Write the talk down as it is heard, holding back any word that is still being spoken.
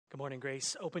Good morning,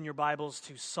 Grace. Open your Bibles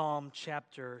to Psalm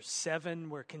chapter 7.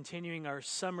 We're continuing our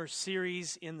summer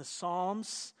series in the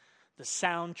Psalms, the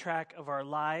soundtrack of our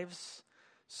lives.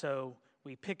 So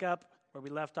we pick up where we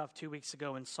left off 2 weeks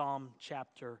ago in Psalm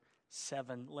chapter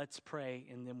 7. Let's pray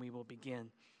and then we will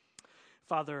begin.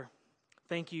 Father,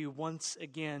 thank you once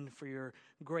again for your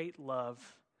great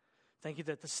love. Thank you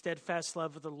that the steadfast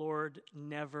love of the Lord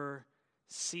never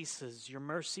ceases. Your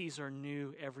mercies are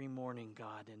new every morning,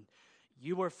 God, and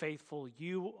you are faithful,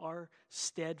 you are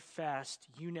steadfast,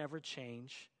 you never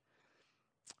change.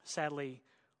 Sadly,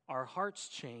 our hearts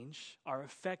change, our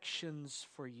affections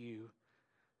for you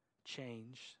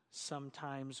change.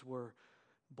 Sometimes we're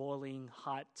boiling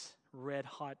hot, red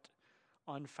hot,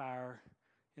 on fire,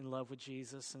 in love with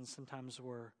Jesus, and sometimes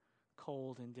we're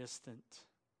cold and distant.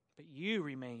 But you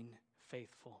remain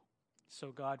faithful.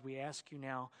 So God, we ask you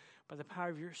now, by the power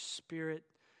of your Spirit,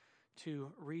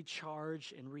 to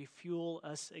recharge and refuel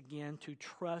us again, to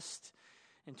trust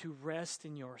and to rest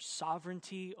in your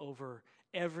sovereignty over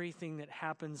everything that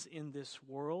happens in this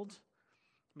world.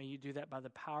 May you do that by the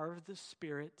power of the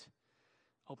Spirit.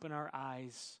 Open our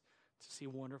eyes to see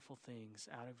wonderful things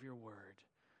out of your word.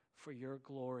 For your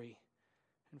glory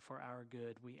and for our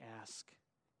good, we ask.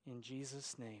 In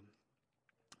Jesus' name,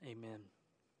 amen.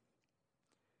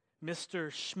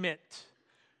 Mr. Schmidt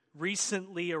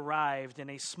recently arrived in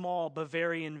a small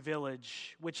Bavarian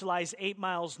village which lies 8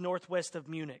 miles northwest of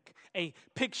Munich, a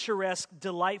picturesque,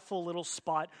 delightful little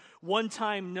spot, one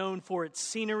time known for its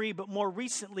scenery, but more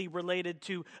recently related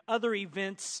to other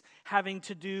events having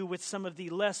to do with some of the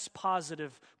less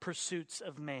positive pursuits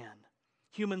of man: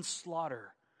 human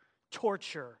slaughter,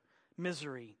 torture,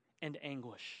 misery, and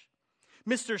anguish.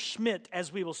 Mr. Schmidt,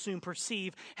 as we will soon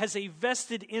perceive, has a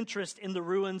vested interest in the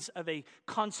ruins of a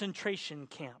concentration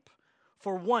camp.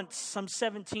 For once, some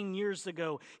 17 years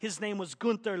ago, his name was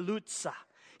Gunther Lutze.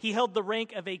 He held the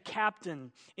rank of a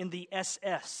captain in the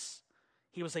SS.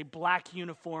 He was a black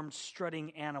uniformed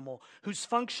strutting animal whose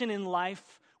function in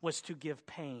life was to give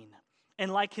pain.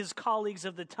 And like his colleagues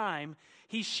of the time,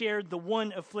 he shared the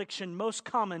one affliction most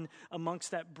common amongst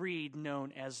that breed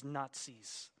known as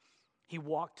Nazis. He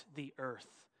walked the earth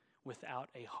without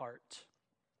a heart.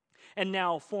 And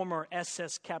now former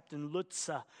SS Captain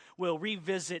Lutze will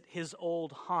revisit his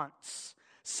old haunts,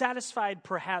 satisfied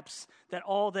perhaps that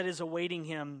all that is awaiting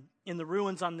him in the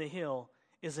ruins on the hill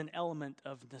is an element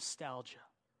of nostalgia.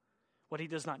 What he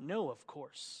does not know, of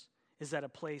course, is that a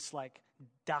place like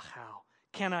Dachau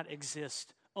cannot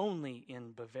exist only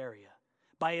in Bavaria.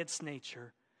 By its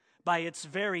nature, by its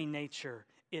very nature,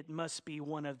 it must be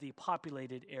one of the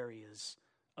populated areas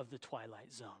of the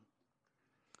Twilight Zone.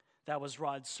 That was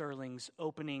Rod Serling's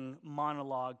opening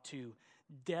monologue to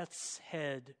Death's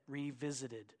Head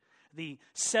Revisited, the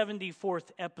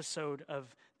 74th episode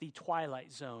of the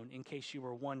Twilight Zone, in case you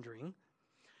were wondering.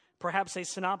 Perhaps a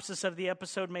synopsis of the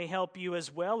episode may help you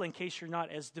as well, in case you're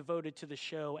not as devoted to the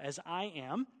show as I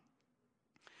am.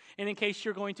 And in case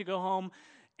you're going to go home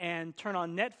and turn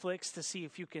on Netflix to see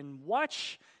if you can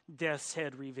watch Death's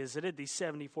Head Revisited, the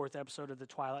 74th episode of The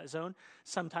Twilight Zone.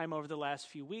 Sometime over the last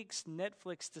few weeks,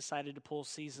 Netflix decided to pull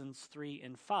seasons 3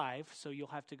 and 5, so you'll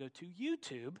have to go to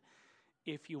YouTube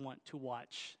if you want to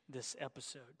watch this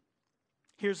episode.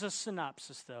 Here's a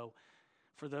synopsis, though,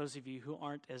 for those of you who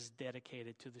aren't as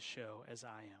dedicated to the show as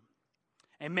I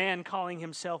am. A man calling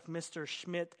himself Mr.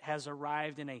 Schmidt has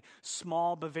arrived in a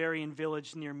small Bavarian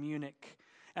village near Munich.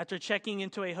 After checking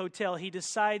into a hotel, he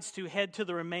decides to head to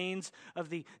the remains of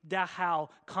the Dachau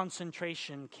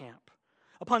concentration camp.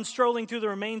 Upon strolling through the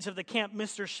remains of the camp,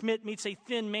 Mr. Schmidt meets a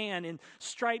thin man in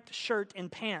striped shirt and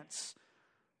pants,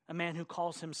 a man who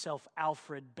calls himself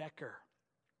Alfred Becker.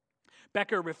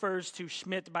 Becker refers to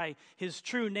Schmidt by his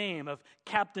true name of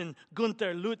Captain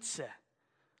Gunther Lutze.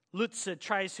 Lutze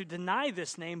tries to deny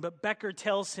this name, but Becker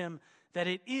tells him that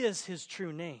it is his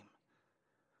true name.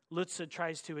 Lutze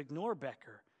tries to ignore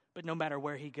Becker, but no matter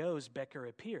where he goes, Becker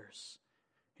appears.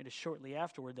 It is shortly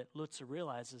afterward that Lutze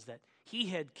realizes that he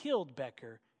had killed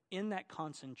Becker in that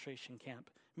concentration camp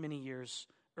many years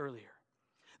earlier.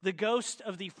 The ghost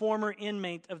of the former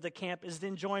inmate of the camp is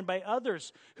then joined by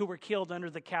others who were killed under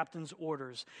the captain's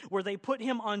orders, where they put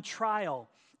him on trial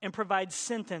and provide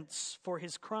sentence for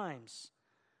his crimes.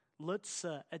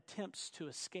 Lutze attempts to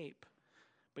escape,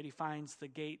 but he finds the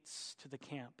gates to the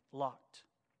camp locked.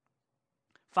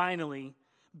 Finally,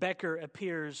 Becker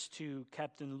appears to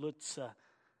Captain Lutze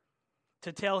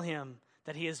to tell him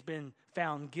that he has been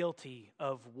found guilty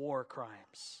of war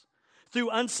crimes. Through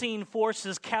unseen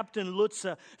forces, Captain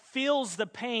Lutze feels the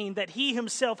pain that he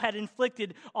himself had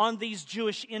inflicted on these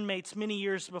Jewish inmates many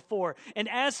years before. And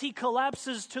as he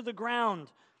collapses to the ground,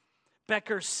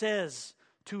 Becker says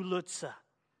to Lutza,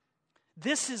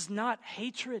 this is not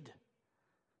hatred.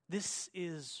 This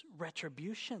is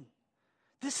retribution.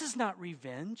 This is not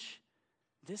revenge.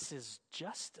 This is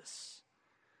justice.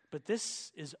 But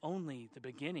this is only the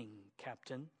beginning,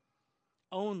 Captain.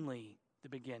 Only the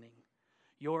beginning.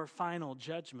 Your final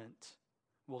judgment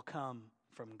will come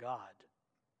from God.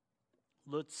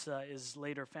 Lutza is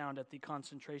later found at the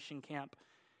concentration camp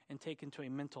and taken to a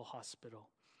mental hospital.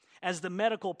 As the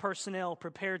medical personnel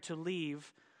prepared to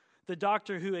leave, the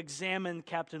doctor who examined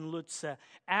Captain Lutza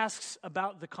asks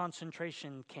about the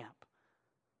concentration camp.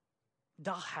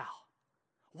 Dachau,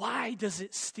 why does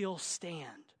it still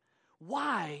stand?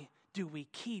 Why do we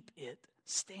keep it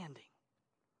standing?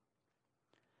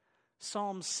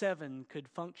 Psalm 7 could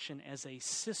function as a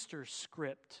sister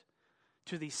script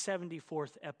to the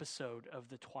 74th episode of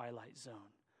The Twilight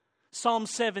Zone. Psalm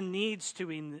 7 needs to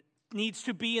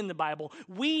be in the Bible.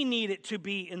 We need it to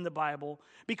be in the Bible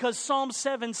because Psalm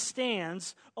 7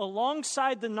 stands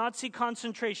alongside the Nazi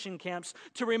concentration camps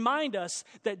to remind us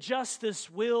that justice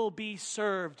will be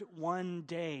served one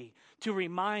day, to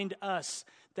remind us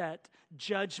that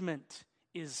judgment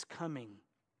is coming.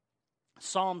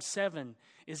 Psalm 7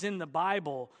 is in the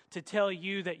Bible to tell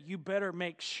you that you better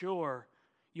make sure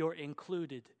you're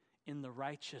included in the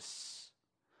righteous.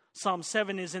 Psalm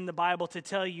 7 is in the Bible to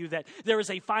tell you that there is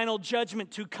a final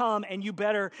judgment to come and you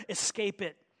better escape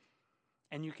it.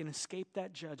 And you can escape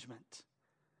that judgment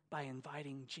by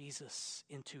inviting Jesus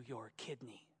into your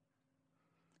kidney.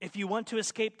 If you want to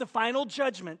escape the final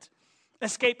judgment,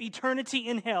 escape eternity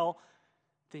in hell,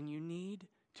 then you need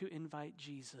to invite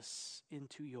Jesus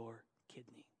into your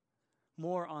kidney.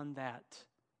 More on that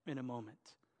in a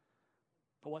moment.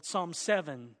 But what Psalm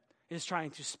 7 is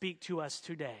trying to speak to us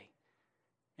today,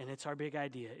 and it's our big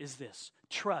idea, is this: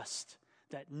 trust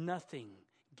that nothing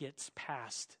gets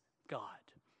past God.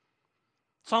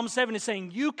 Psalm 7 is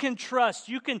saying you can trust,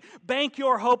 you can bank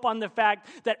your hope on the fact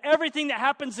that everything that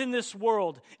happens in this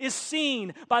world is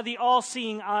seen by the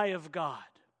all-seeing eye of God.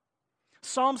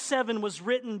 Psalm 7 was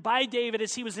written by David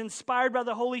as he was inspired by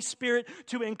the Holy Spirit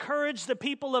to encourage the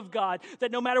people of God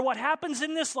that no matter what happens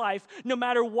in this life, no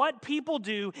matter what people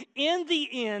do, in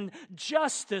the end,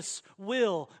 justice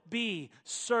will be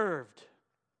served.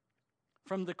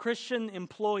 From the Christian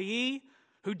employee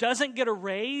who doesn't get a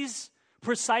raise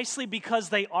precisely because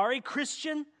they are a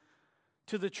Christian,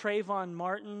 to the Trayvon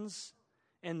Martins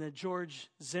and the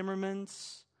George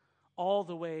Zimmermans, all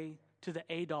the way to the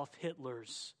Adolf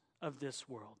Hitlers of this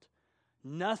world.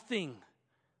 Nothing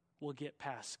will get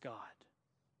past God.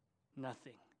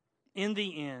 Nothing. In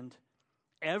the end,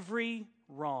 every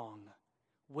wrong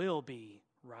will be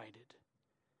righted.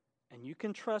 And you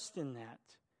can trust in that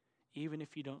even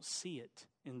if you don't see it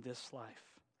in this life.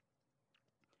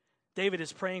 David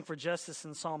is praying for justice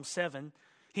in Psalm 7.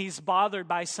 He's bothered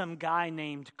by some guy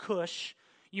named Cush.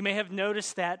 You may have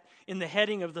noticed that in the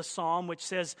heading of the psalm, which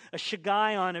says a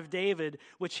Shiggaion of David,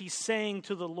 which he's saying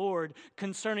to the Lord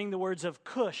concerning the words of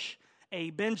Cush, a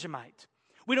Benjamite.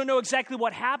 We don't know exactly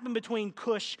what happened between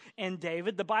Cush and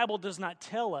David. The Bible does not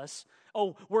tell us.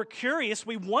 Oh, we're curious.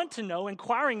 We want to know.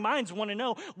 Inquiring minds want to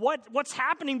know what's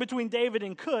happening between David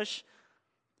and Cush.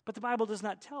 But the Bible does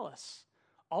not tell us.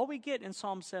 All we get in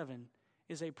Psalm 7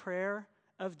 is a prayer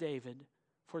of David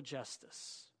for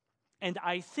justice. And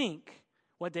I think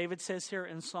what David says here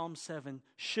in Psalm 7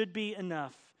 should be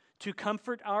enough to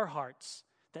comfort our hearts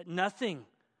that nothing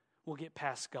will get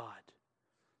past God,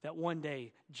 that one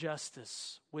day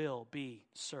justice will be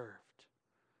served.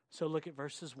 So look at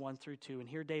verses 1 through 2 and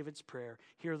hear David's prayer.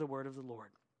 Hear the word of the Lord.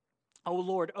 O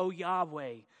Lord, O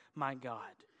Yahweh, my God,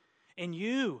 in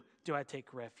you do I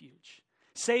take refuge.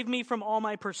 Save me from all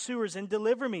my pursuers and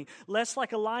deliver me, lest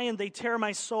like a lion they tear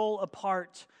my soul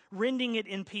apart, rending it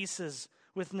in pieces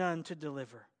with none to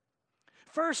deliver.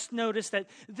 First, notice that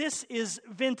this is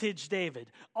vintage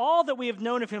David. All that we have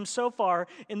known of him so far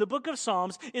in the book of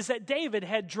Psalms is that David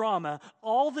had drama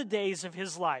all the days of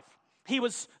his life. He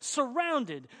was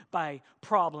surrounded by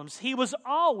problems. He was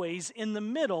always in the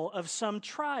middle of some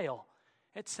trial.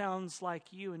 It sounds like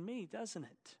you and me, doesn't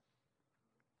it?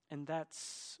 And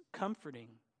that's comforting.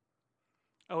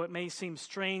 Oh, it may seem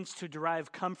strange to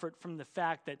derive comfort from the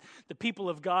fact that the people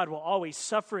of God will always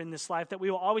suffer in this life, that we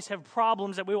will always have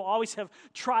problems, that we will always have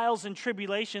trials and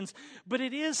tribulations. But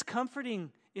it is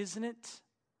comforting, isn't it?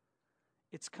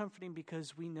 It's comforting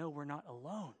because we know we're not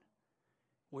alone.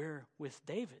 We're with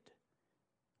David.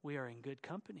 We are in good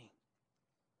company.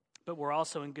 But we're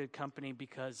also in good company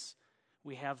because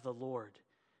we have the Lord.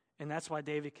 And that's why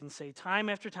David can say time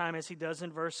after time, as he does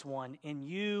in verse 1, in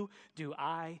you do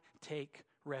I take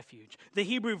refuge. The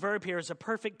Hebrew verb here is a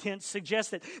perfect tense,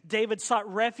 suggests that David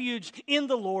sought refuge in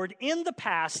the Lord in the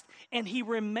past, and he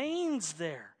remains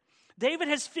there. David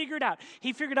has figured out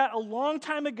a long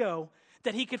time ago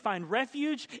that he could find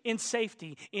refuge in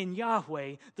safety in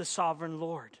Yahweh, the sovereign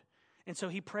Lord. And so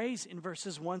he prays in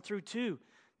verses 1 through 2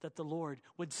 that the Lord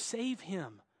would save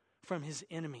him from his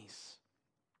enemies.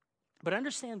 But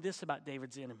understand this about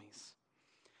David's enemies.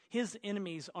 His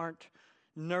enemies aren't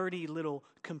nerdy little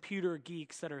computer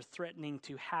geeks that are threatening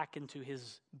to hack into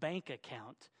his bank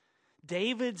account.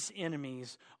 David's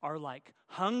enemies are like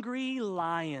hungry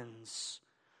lions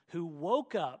who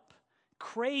woke up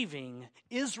craving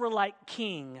Israelite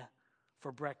king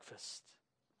for breakfast.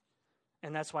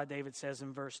 And that's why David says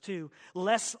in verse 2,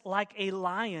 "Lest like a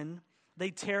lion they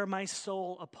tear my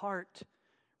soul apart,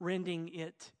 rending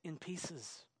it in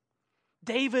pieces."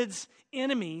 David's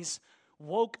enemies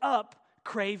woke up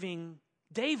craving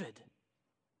David.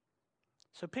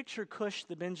 So picture Cush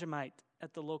the Benjamite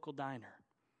at the local diner.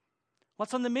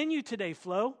 "What's on the menu today,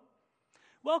 Flo?"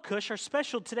 "Well, Cush, our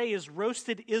special today is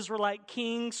roasted Israelite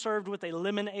king served with a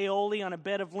lemon aioli on a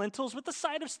bed of lentils with a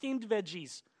side of steamed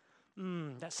veggies."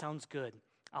 That sounds good.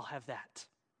 I'll have that.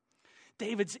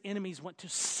 David's enemies want to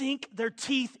sink their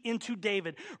teeth into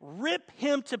David, rip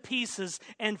him to pieces,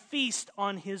 and feast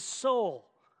on his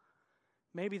soul.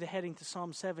 Maybe the heading to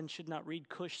Psalm 7 should not read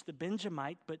Cush the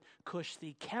Benjamite, but Cush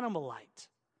the Canaanite.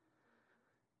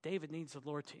 David needs the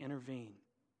Lord to intervene,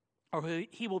 or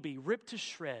he will be ripped to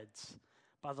shreds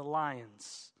by the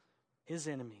lions, his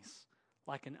enemies,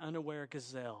 like an unaware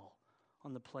gazelle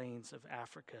on the plains of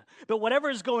Africa. But whatever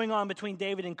is going on between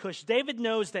David and Cush, David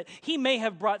knows that he may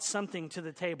have brought something to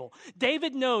the table.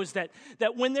 David knows that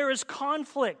when there is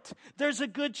conflict, there's a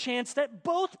good chance that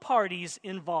both parties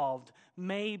involved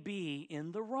may be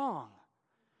in the wrong,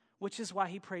 which is why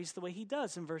he prays the way he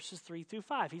does in verses 3 through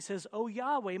 5. He says, "O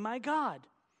Yahweh, my God,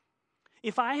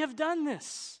 if I have done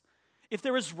this, if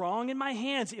there is wrong in my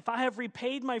hands, if I have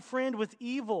repaid my friend with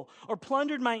evil or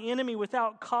plundered my enemy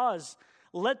without cause,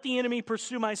 let the enemy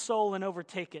pursue my soul and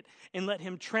overtake it, and let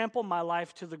him trample my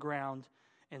life to the ground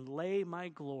and lay my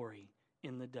glory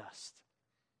in the dust."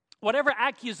 Whatever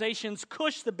accusations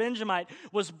Cush the Benjamite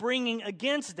was bringing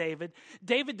against David,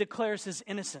 David declares his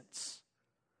innocence.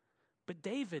 But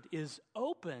David is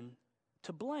open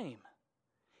to blame.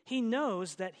 He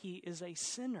knows that he is a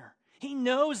sinner. He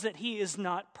knows that he is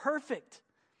not perfect.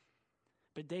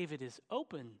 But David is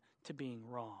open to being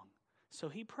wrong. So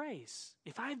he prays,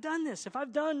 "If I've done this, if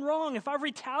I've done wrong, if I've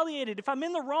retaliated, if I'm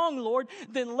in the wrong, Lord,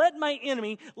 then let my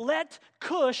enemy, let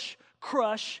Cush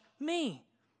crush me."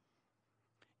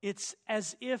 It's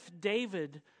as if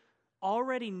David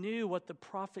already knew what the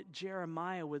prophet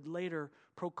Jeremiah would later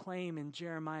proclaim in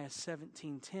Jeremiah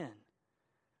 17:10.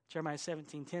 Jeremiah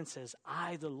 17:10 says,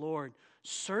 "I, the Lord,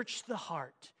 search the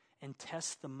heart and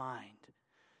test the mind,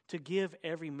 to give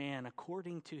every man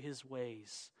according to his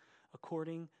ways,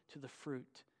 according to the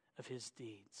fruit of his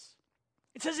deeds."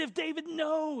 It's as if David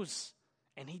knows,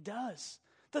 and he does,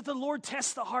 that the Lord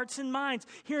tests the hearts and minds.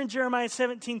 Here in Jeremiah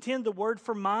 17:10, the word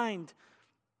for mind,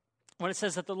 when it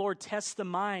says that the Lord tests the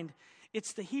mind,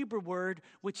 it's the Hebrew word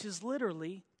which is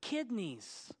literally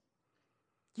kidneys.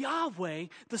 Yahweh,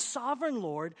 the sovereign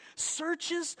Lord,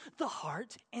 searches the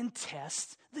heart and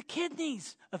tests the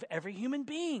kidneys of every human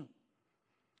being.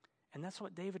 And that's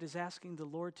what David is asking the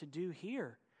Lord to do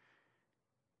here.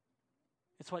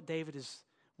 It's what David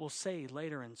will say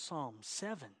later in Psalm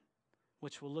 7,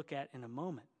 which we'll look at in a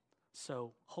moment.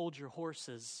 So hold your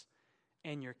horses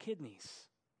and your kidneys.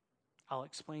 I'll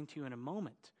explain to you in a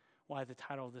moment why the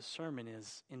title of this sermon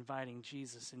is Inviting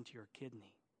Jesus into Your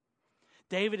Kidney.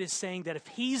 David is saying that if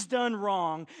he's done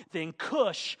wrong, then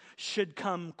Cush should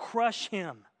come crush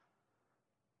him.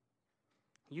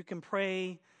 You can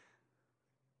pray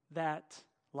that,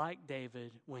 like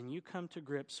David, when you come to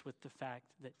grips with the fact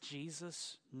that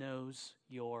Jesus knows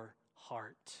your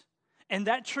heart. And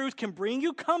that truth can bring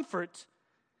you comfort,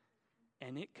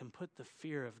 and it can put the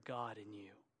fear of God in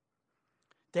you.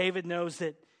 David knows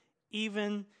that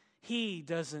even he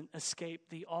doesn't escape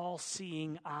the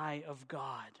all-seeing eye of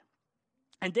God.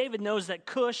 And David knows that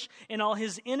Cush and all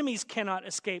his enemies cannot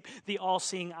escape the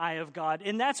all-seeing eye of God.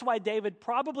 And that's why David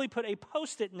probably put a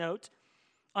post-it note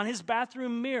on his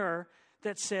bathroom mirror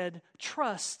that said,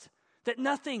 "Trust that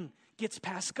nothing gets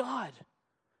past God."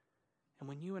 And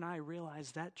when you and I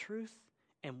realize that truth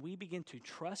and we begin to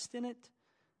trust in it,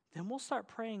 then we'll start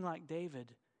praying like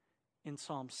David in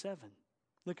Psalm 7.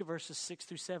 Look at verses 6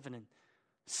 through 7 and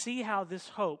see how this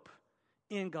hope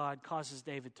in God causes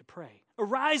David to pray.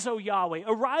 "Arise, O Yahweh,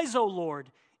 arise, O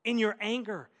Lord, in your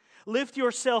anger. Lift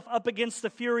yourself up against the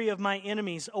fury of my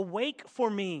enemies. Awake for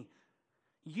me.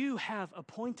 You have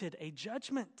appointed a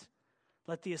judgment.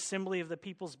 Let the assembly of the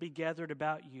peoples be gathered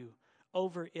about you.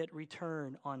 Over it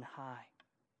return on high.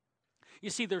 You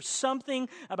see, there's something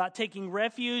about taking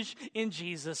refuge in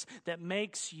Jesus that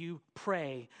makes you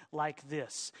pray like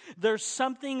this. There's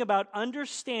something about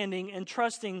understanding and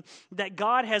trusting that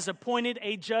God has appointed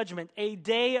a judgment, a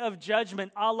day of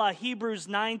judgment, a la Hebrews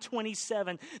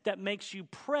 9:27, that makes you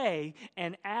pray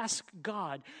and ask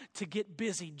God to get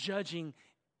busy judging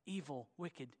evil,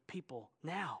 wicked people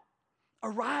now.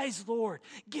 Arise, Lord.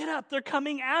 Get up. They're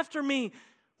coming after me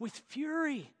with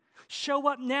fury. Show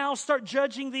up now. Start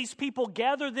judging these people.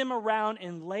 Gather them around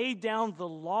and lay down the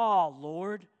law,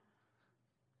 Lord.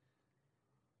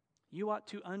 You ought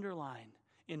to underline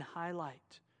and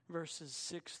highlight verses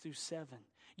 6 through 7.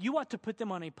 You ought to put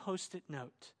them on a post-it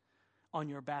note on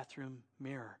your bathroom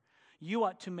mirror. You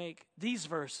ought to make these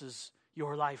verses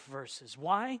your life verses.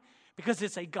 Why? Because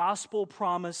it's a gospel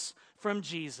promise from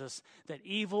Jesus that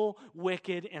evil,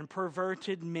 wicked, and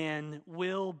perverted men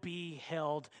will be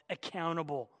held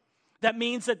accountable. That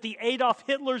means that the Adolf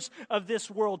Hitlers of this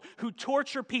world who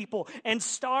torture people and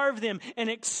starve them and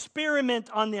experiment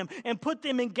on them and put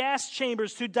them in gas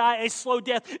chambers to die a slow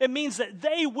death, it means that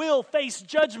they will face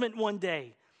judgment one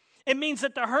day. It means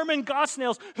that the Herman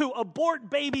Gosnells who abort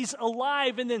babies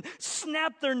alive and then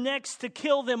snap their necks to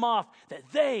kill them off, that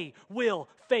they will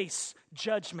face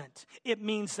judgment. It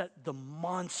means that the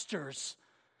monsters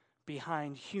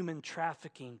behind human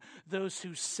trafficking, those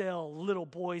who sell little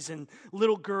boys and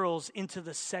little girls into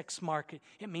the sex market,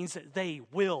 it means that they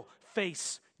will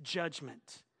face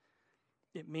judgment.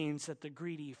 It means that the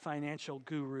greedy financial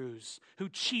gurus who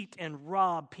cheat and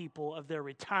rob people of their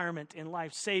retirement and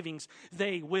life savings,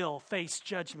 they will face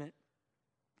judgment.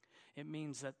 It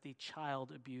means that the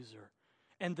child abuser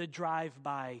and the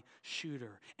drive-by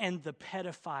shooter and the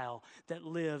pedophile that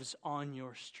lives on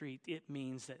your street, it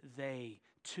means that they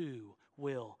too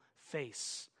will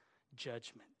face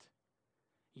judgment.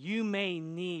 You may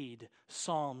need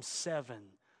Psalm 7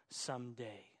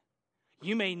 someday.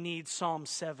 You may need Psalm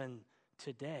 7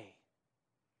 today.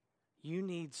 You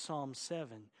need Psalm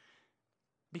 7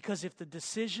 because if the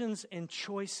decisions and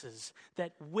choices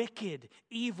that wicked,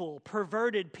 evil,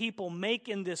 perverted people make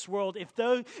in this world, if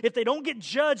they don't get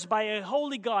judged by a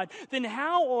holy God, then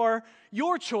how are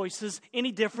your choices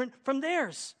any different from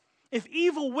theirs? If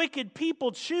evil, wicked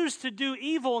people choose to do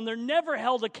evil and they're never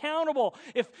held accountable,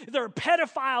 if there are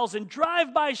pedophiles and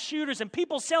drive-by shooters and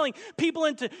people selling people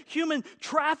into human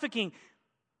trafficking,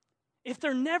 if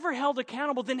they're never held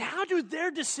accountable, then how do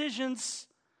their decisions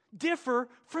differ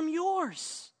from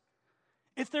yours?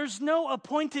 If there's no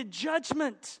appointed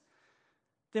judgment,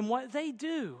 then what they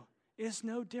do is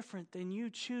no different than you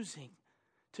choosing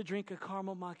to drink a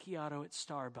caramel macchiato at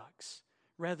Starbucks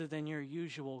rather than your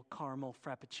usual caramel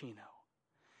frappuccino.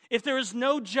 If there is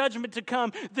no judgment to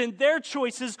come, then their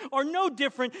choices are no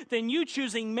different than you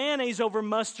choosing mayonnaise over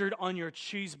mustard on your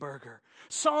cheeseburger.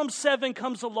 Psalm 7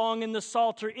 comes along in the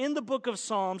Psalter in the book of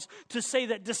Psalms to say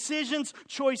that decisions,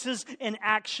 choices, and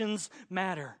actions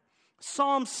matter.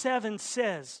 Psalm 7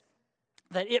 says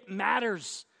that it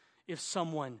matters if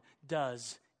someone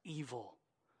does evil.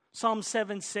 Psalm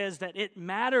 7 says that it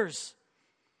matters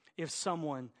if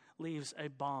someone leaves a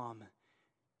bomb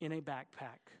in a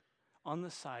backpack on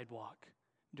the sidewalk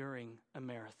during a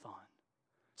marathon.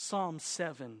 Psalm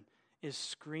 7 is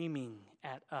screaming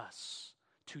at us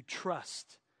to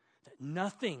trust that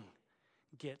nothing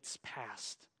gets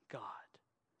past God.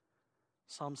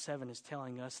 Psalm 7 is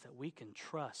telling us that we can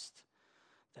trust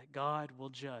that God will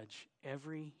judge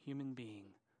every human being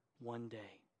one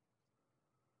day.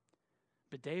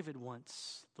 But David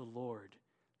wants the Lord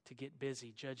to get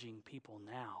busy judging people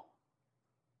now.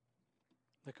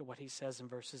 Look at what he says in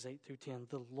verses 8 through 10.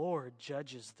 The Lord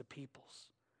judges the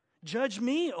peoples. Judge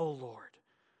me, O Lord,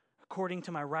 according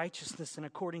to my righteousness and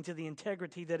according to the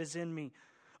integrity that is in me.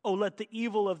 Oh, let the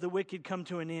evil of the wicked come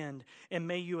to an end, and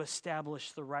may you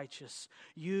establish the righteous.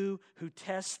 You who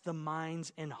test the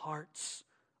minds and hearts,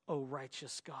 O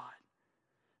righteous God.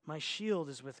 My shield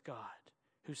is with God,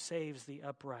 who saves the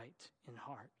upright in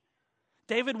heart.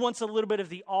 David wants a little bit of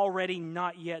the already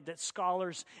not yet that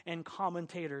scholars and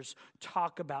commentators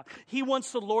talk about. He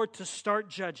wants the Lord to start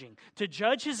judging, to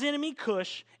judge his enemy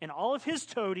Cush and all of his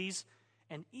toadies,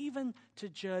 and even to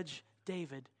judge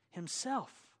David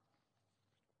himself.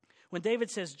 When David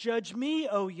says, "Judge me,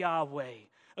 O Yahweh,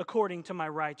 according to my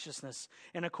righteousness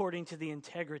and according to the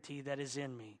integrity that is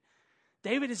in me,"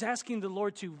 David is asking the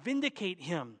Lord to vindicate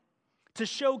him, to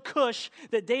show Cush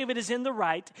that David is in the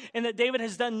right and that David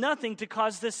has done nothing to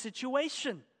cause this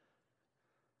situation.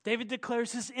 David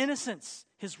declares his innocence,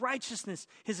 his righteousness,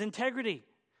 his integrity.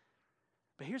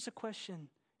 But here's a question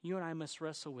you and I must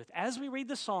wrestle with. As we read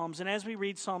the Psalms and as we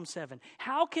read Psalm 7,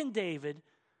 how can David,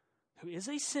 who is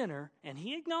a sinner, and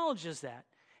he acknowledges that,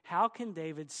 how can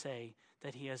David say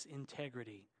that he has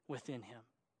integrity within him?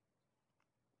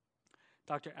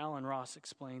 Dr. Alan Ross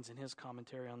explains in his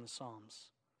commentary on the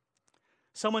Psalms.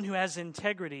 Someone who has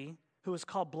integrity, who is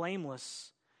called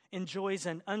blameless, enjoys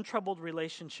an untroubled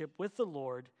relationship with the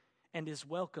Lord and is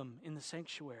welcome in the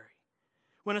sanctuary.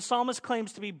 When a psalmist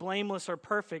claims to be blameless or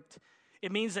perfect,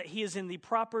 it means that he is in the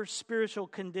proper spiritual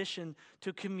condition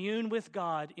to commune with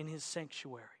God in his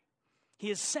sanctuary. He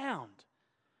is sound,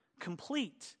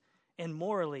 complete, and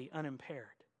morally unimpaired.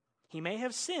 He may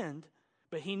have sinned,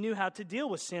 but he knew how to deal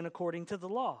with sin according to the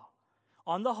law.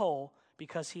 On the whole,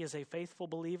 because he is a faithful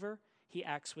believer, he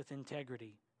acts with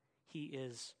integrity. He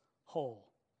is whole.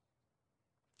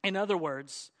 In other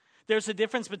words, there's a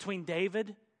difference between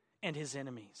David and his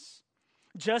enemies.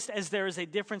 Just as there is a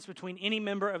difference between any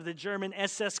member of the German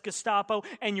SS Gestapo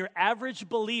and your average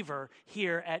believer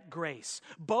here at Grace.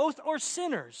 Both are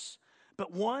sinners,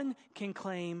 but one can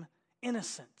claim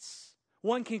innocence.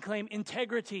 One can claim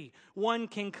integrity. One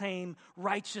can claim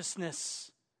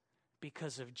righteousness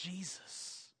because of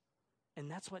Jesus. And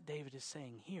that's what David is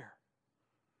saying here.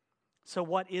 So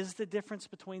what is the difference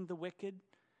between the wicked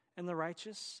and the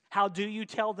righteous? How do you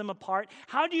tell them apart?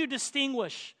 How do you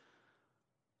distinguish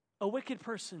a wicked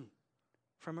person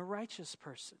from a righteous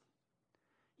person?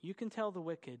 You can tell the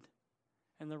wicked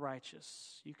and the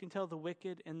righteous. You can tell the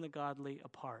wicked and the godly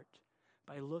apart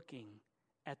by looking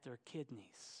at their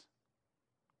kidneys.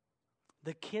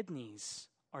 The kidneys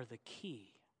are the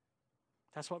key.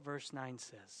 That's what verse 9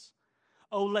 says.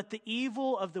 Oh, let the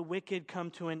evil of the wicked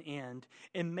come to an end,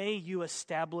 and may you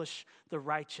establish the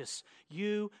righteous,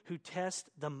 you who test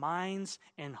the minds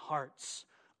and hearts,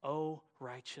 O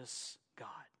righteous God.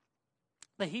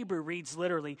 The Hebrew reads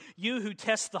literally, you who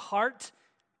test the heart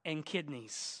and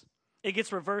kidneys. It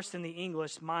gets reversed in the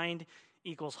English. Mind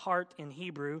equals heart in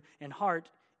Hebrew, and heart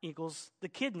equals the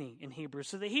kidney in Hebrew.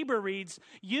 So the Hebrew reads,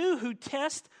 you who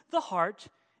test the heart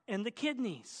and the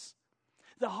kidneys.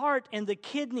 The heart and the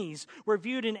kidneys were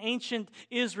viewed in ancient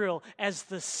Israel as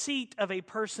the seat of a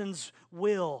person's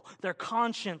will, their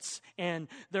conscience, and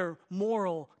their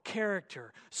moral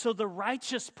character. So the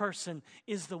righteous person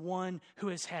is the one who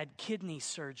has had kidney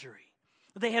surgery.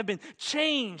 They have been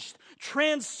changed,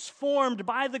 transformed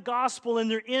by the gospel in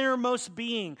their innermost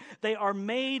being. They are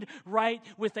made right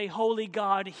with a holy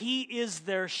God. He is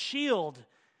their shield,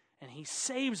 and He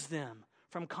saves them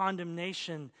from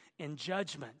condemnation and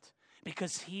judgment,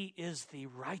 because He is the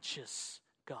righteous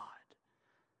God.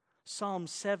 Psalm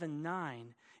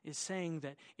 7:9 is saying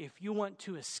that if you want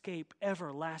to escape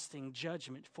everlasting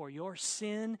judgment for your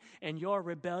sin and your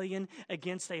rebellion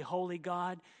against a holy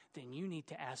God, then you need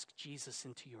to ask Jesus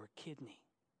into your kidney.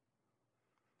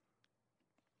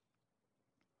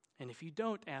 And if you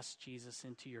don't ask Jesus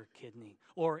into your kidney,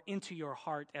 or into your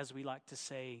heart, as we like to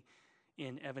say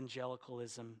in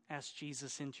evangelicalism, ask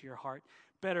Jesus into your heart.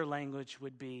 Better language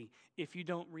would be, if you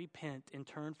don't repent and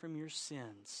turn from your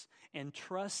sins and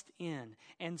trust in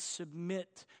and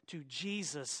submit to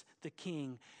Jesus the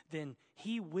King, then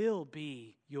He will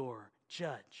be your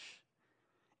judge.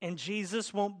 And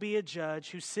Jesus won't be a judge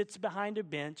who sits behind a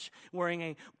bench wearing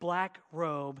a black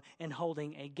robe and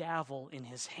holding a gavel in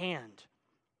his hand.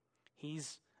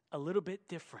 He's a little bit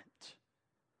different.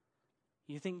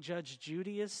 You think Judge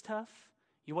Judy is tough?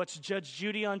 You watch Judge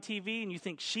Judy on TV and you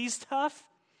think she's tough?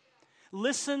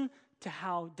 Listen to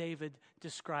how David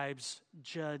describes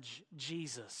Judge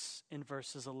Jesus in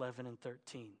verses 11 and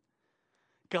 13.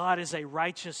 God is a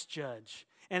righteous judge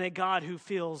and a God who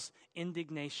feels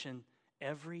indignation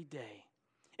every day.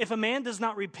 If a man does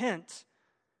not repent,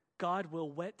 God will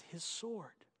whet his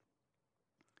sword.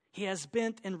 He has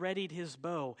bent and readied his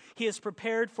bow. He has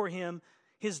prepared for him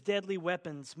his deadly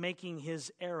weapons, making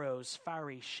his arrows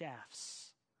fiery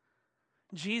shafts.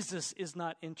 Jesus is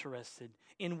not interested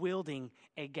in wielding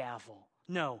a gavel.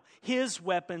 No, his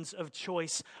weapons of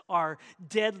choice are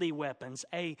deadly weapons,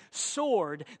 a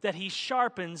sword that he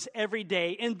sharpens every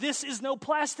day. And this is no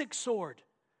plastic sword.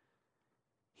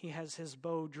 He has his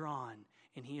bow drawn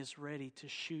and he is ready to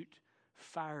shoot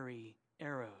fiery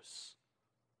arrows.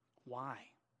 Why?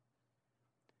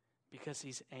 Because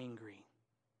he's angry.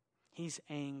 He's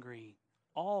angry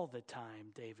all the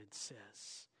time, David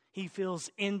says. He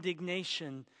feels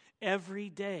indignation every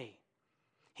day.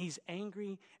 He's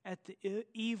angry at the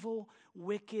evil,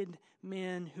 wicked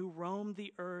men who roam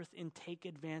the earth and take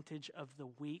advantage of the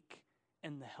weak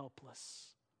and the helpless.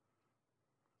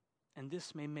 And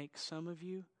this may make some of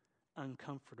you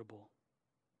uncomfortable.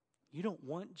 You don't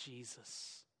want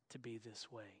Jesus to be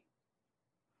this way.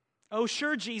 Oh,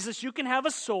 sure, Jesus, you can have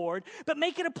a sword, but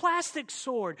make it a plastic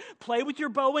sword. Play with your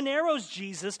bow and arrows,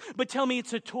 Jesus, but tell me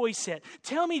it's a toy set.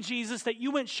 Tell me, Jesus, that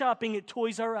you went shopping at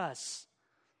Toys R Us.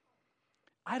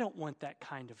 I don't want that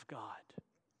kind of God.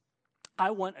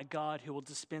 I want a God who will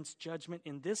dispense judgment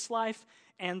in this life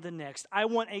and the next. I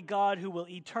want a God who will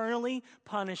eternally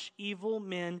punish evil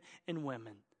men and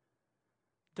women.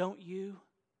 Don't you?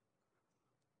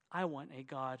 I want a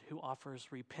God who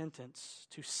offers repentance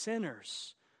to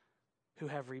sinners who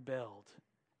have rebelled,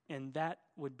 and that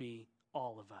would be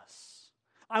all of us.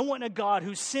 I want a God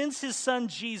who sends his son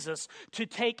Jesus to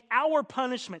take our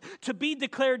punishment, to be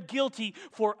declared guilty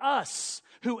for us,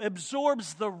 who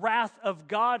absorbs the wrath of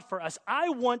God for us. I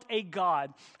want a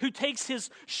God who takes his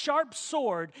sharp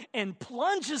sword and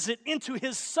plunges it into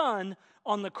his son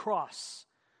on the cross.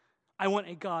 I want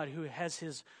a God who has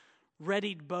his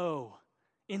readied bow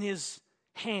in his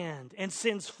hand and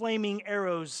sends flaming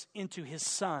arrows into his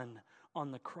son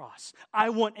on the cross. I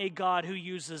want a God who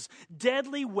uses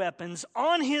deadly weapons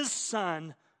on his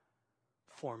son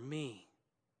for me.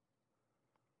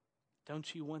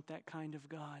 Don't you want that kind of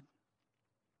God?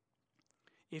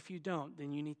 If you don't,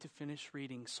 then you need to finish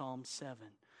reading Psalm 7.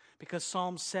 Because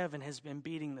Psalm 7 has been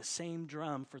beating the same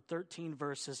drum for 13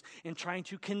 verses and trying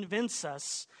to convince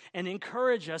us and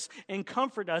encourage us and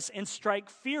comfort us and strike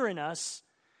fear in us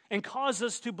and cause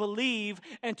us to believe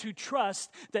and to trust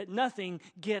that nothing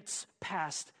gets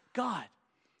past God.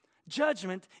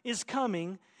 Judgment is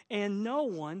coming and no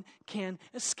one can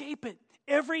escape it.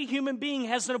 Every human being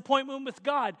has an appointment with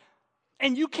God.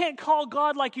 And you can't call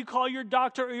God like you call your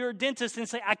doctor or your dentist and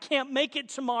say, I can't make it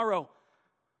tomorrow.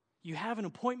 You have an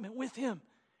appointment with him,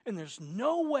 and there's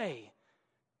no way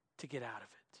to get out of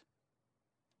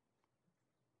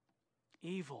it.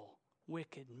 Evil,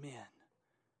 wicked men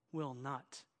will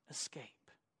not escape.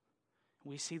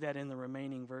 We see that in the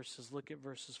remaining verses. Look at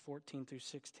verses 14 through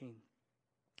 16.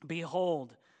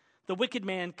 Behold, the wicked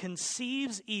man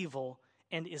conceives evil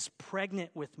and is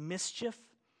pregnant with mischief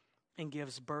and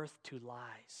gives birth to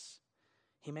lies.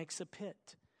 He makes a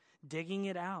pit, digging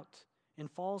it out, and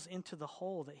falls into the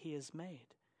hole that he has made.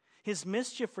 His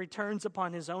mischief returns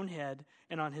upon his own head,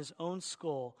 and on his own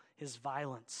skull his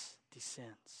violence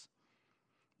descends.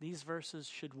 These verses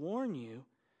should warn you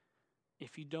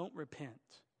if you don't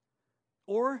repent,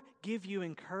 or give you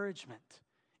encouragement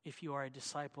if you are a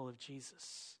disciple of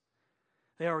Jesus.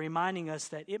 They are reminding us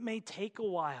that it may take a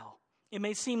while. It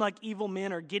may seem like evil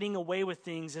men are getting away with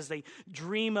things as they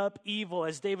dream up evil,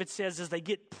 as David says, as they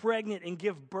get pregnant and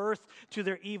give birth to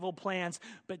their evil plans.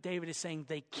 But David is saying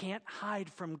they can't hide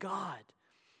from God.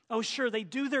 Oh, sure, they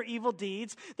do their evil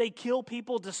deeds. They kill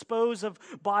people, dispose of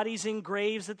bodies in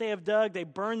graves that they have dug. They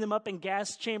burn them up in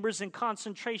gas chambers and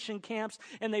concentration camps,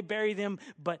 and they bury them.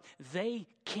 But they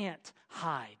can't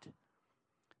hide.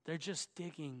 They're just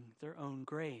digging their own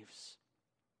graves.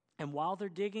 And while they're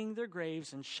digging their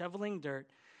graves and shoveling dirt,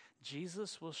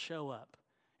 Jesus will show up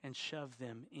and shove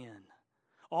them in.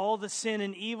 All the sin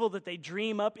and evil that they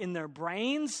dream up in their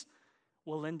brains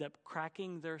will end up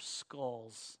cracking their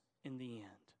skulls in the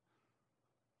end.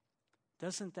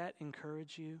 Doesn't that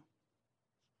encourage you?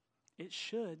 It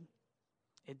should.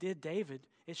 It did David.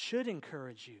 It should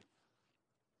encourage you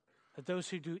that those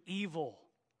who do evil,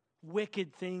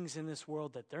 wicked things in this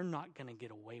world, that they're not going to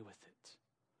get away with it.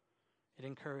 It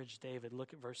encouraged David.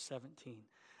 Look at verse 17.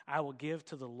 I will give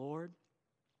to the Lord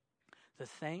the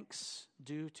thanks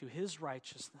due to his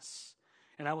righteousness,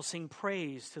 and I will sing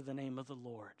praise to the name of the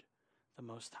Lord, the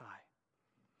Most High.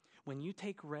 When you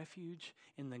take refuge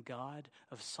in the God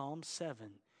of Psalm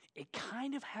 7, it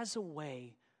kind of has a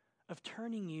way of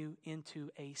turning you into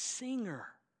a singer.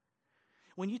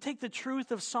 When you take the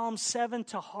truth of Psalm 7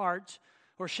 to heart,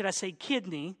 or should I say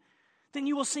kidney, then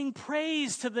you will sing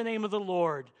praise to the name of the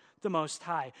Lord, the Most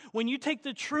High. When you take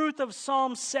the truth of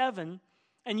Psalm 7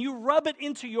 and you rub it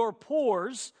into your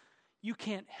pores, you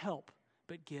can't help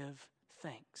but give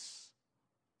thanks.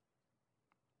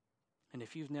 And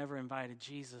if you've never invited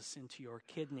Jesus into your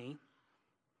kidney,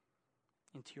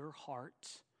 into your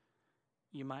heart,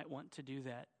 you might want to do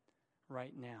that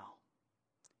right now.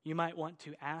 You might want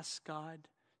to ask God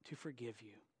to forgive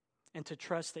you and to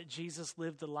trust that Jesus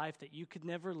lived the life that you could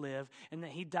never live and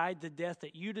that he died the death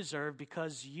that you deserve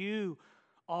because you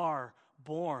are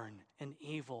born an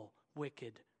evil,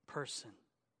 wicked person.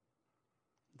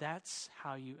 That's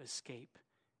how you escape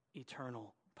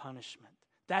eternal punishment.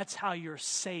 That's how you're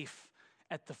safe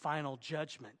at the final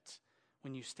judgment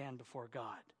when you stand before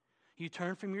God. You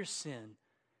turn from your sin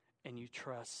and you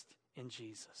trust in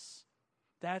Jesus.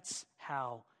 That's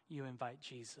how you invite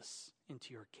Jesus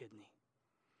into your kidney.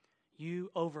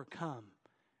 You overcome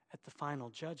at the final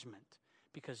judgment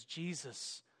because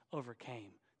Jesus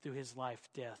overcame through his life,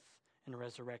 death, and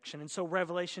resurrection. And so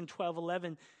Revelation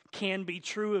 12:11 can be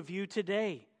true of you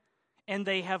today. And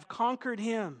they have conquered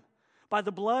him by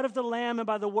the blood of the Lamb and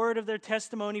by the word of their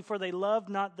testimony, for they loved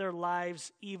not their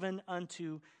lives even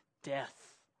unto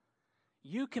death.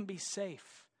 You can be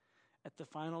safe at the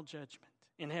final judgment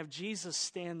and have Jesus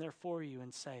stand there for you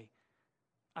and say,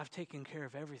 I've taken care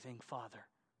of everything, Father.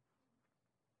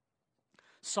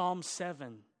 Psalm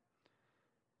 7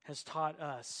 has taught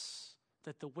us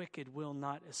that the wicked will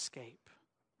not escape.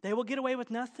 They will get away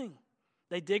with nothing.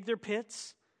 They dig their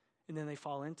pits and then they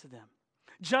fall into them.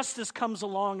 Justice comes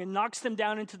along and knocks them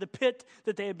down into the pit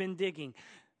that they have been digging.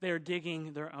 They are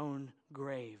digging their own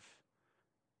grave,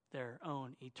 their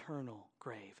own eternal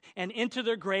grave. And into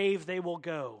their grave they will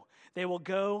go. They will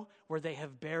go where they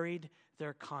have buried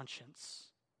their conscience.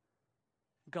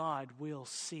 God will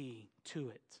see to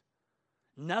it.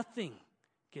 Nothing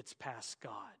gets past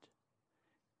God.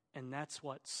 And that's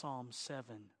what Psalm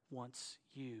 7 wants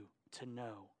you to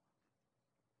know.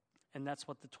 And that's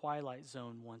what the Twilight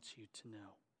Zone wants you to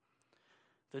know.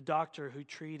 The doctor who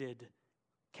treated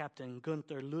Captain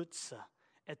Gunther Lutze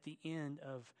at the end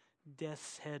of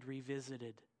Death's Head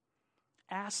Revisited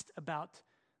asked about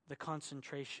the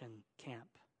concentration camp.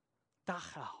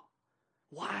 Dachau.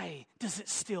 Why does it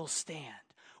still stand?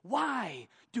 Why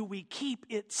do we keep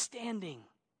it standing?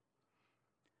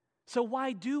 So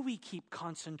why do we keep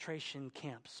concentration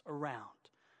camps around?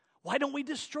 Why don't we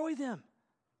destroy them?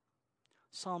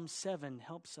 Psalm 7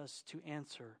 helps us to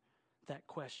answer that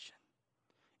question.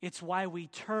 It's why we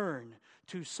turn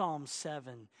to Psalm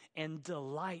 7 and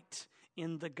delight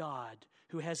in the God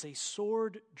who has a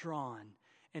sword drawn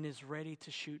and is ready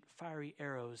to shoot fiery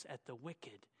arrows at the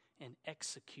wicked and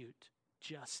execute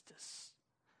justice.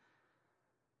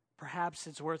 Perhaps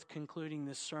it's worth concluding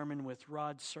this sermon with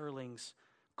Rod Serling's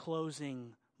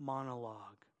closing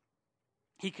monologue.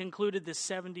 He concluded the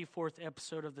 74th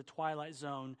episode of The Twilight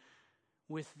Zone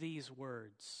with these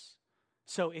words.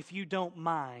 So if you don't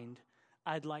mind,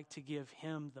 I'd like to give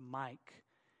him the mic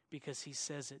because he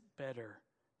says it better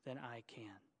than I can.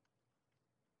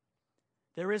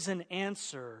 There is an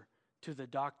answer to the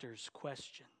doctor's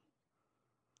question.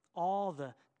 All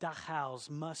the Dachaus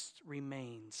must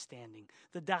remain standing.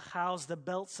 The Dachaus, the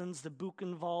Belzens, the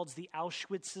Buchenwalds, the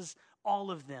Auschwitzes,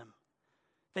 all of them.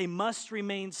 They must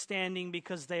remain standing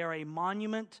because they are a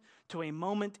monument to a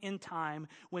moment in time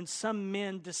when some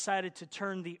men decided to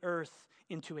turn the earth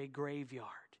into a graveyard.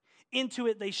 Into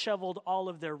it they shoveled all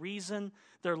of their reason,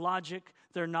 their logic,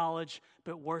 their knowledge,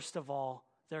 but worst of all,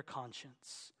 their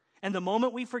conscience. And the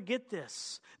moment we forget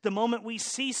this, the moment we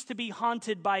cease to be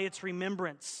haunted by its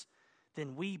remembrance,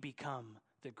 then we become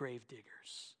the grave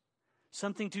diggers.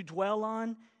 Something to dwell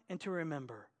on and to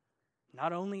remember,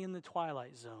 not only in the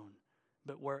Twilight Zone,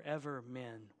 but wherever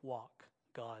men walk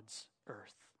God's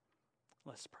earth.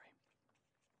 Let's pray.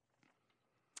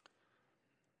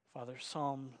 Father,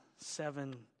 Psalm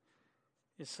 7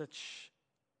 is such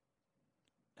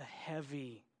a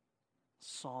heavy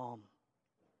psalm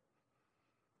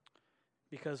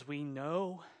because we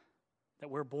know that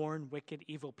we're born wicked,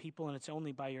 evil people, and it's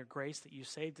only by your grace that you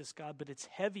saved us, God. But it's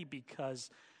heavy because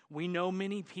we know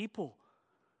many people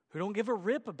who don't give a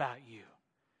rip about you.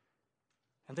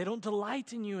 And they don't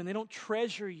delight in you, and they don't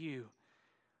treasure you.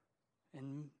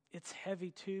 And it's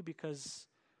heavy too because,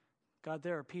 God,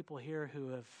 there are people here who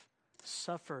have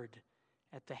suffered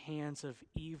at the hands of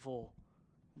evil,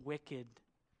 wicked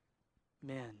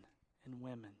men and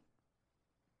women.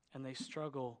 And they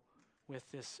struggle with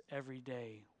this every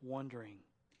day, wondering,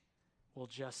 will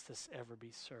justice ever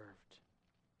be served?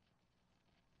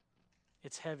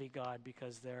 It's heavy, God,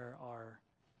 because there are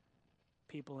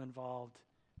people involved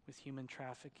with human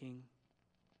trafficking,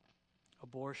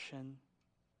 abortion,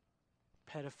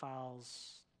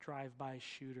 pedophiles, drive-by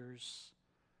shooters,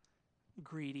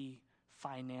 greedy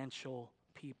financial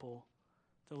people.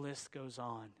 The list goes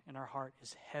on, and our heart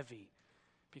is heavy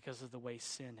because of the way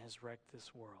sin has wrecked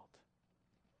this world.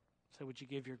 So would you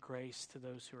give your grace to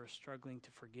those who are struggling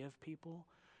to forgive people,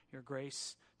 your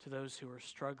grace to those who are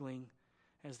struggling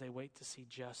as they wait to see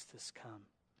justice come.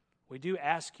 We do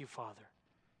ask you, Father,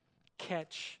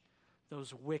 catch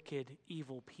those wicked,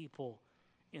 evil people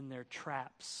in their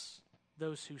traps,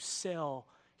 those who sell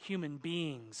human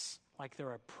beings like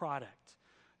they're a product,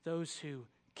 those who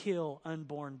kill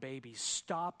unborn babies.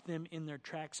 Stop them in their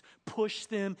tracks. Push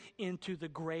them into the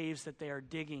graves that they are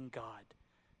digging, God.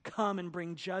 Come and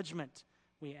bring judgment,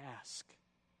 we ask.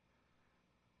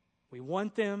 We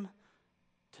want them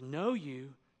to know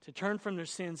you, to turn from their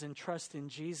sins and trust in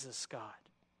Jesus, God.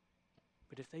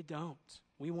 But if they don't,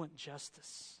 we want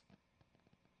justice.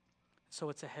 So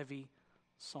it's a heavy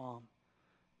psalm.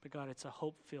 But God, it's a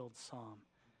hope-filled psalm.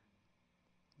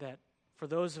 That for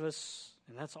those of us,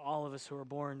 and that's all of us who are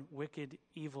born wicked,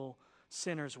 evil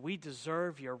sinners, we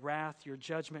deserve your wrath, your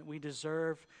judgment. We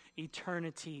deserve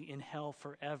eternity in hell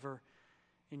forever.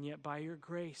 And yet by your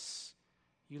grace,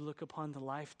 you look upon the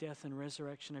life, death, and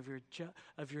resurrection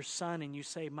of your Son, and you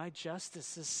say, my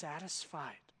justice is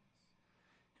satisfied.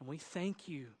 And we thank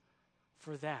you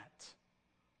for that,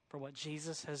 for what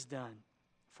Jesus has done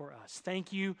for us.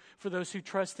 Thank you for those who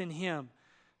trust in him,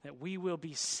 that we will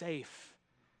be safe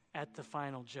at the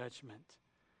final judgment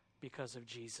because of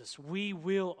Jesus. We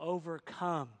will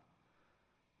overcome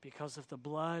because of the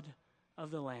blood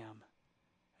of the Lamb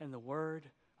and the word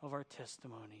of our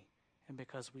testimony, and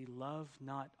because we love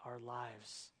not our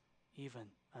lives even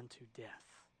unto death.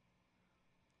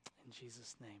 In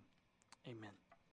Jesus' name, amen.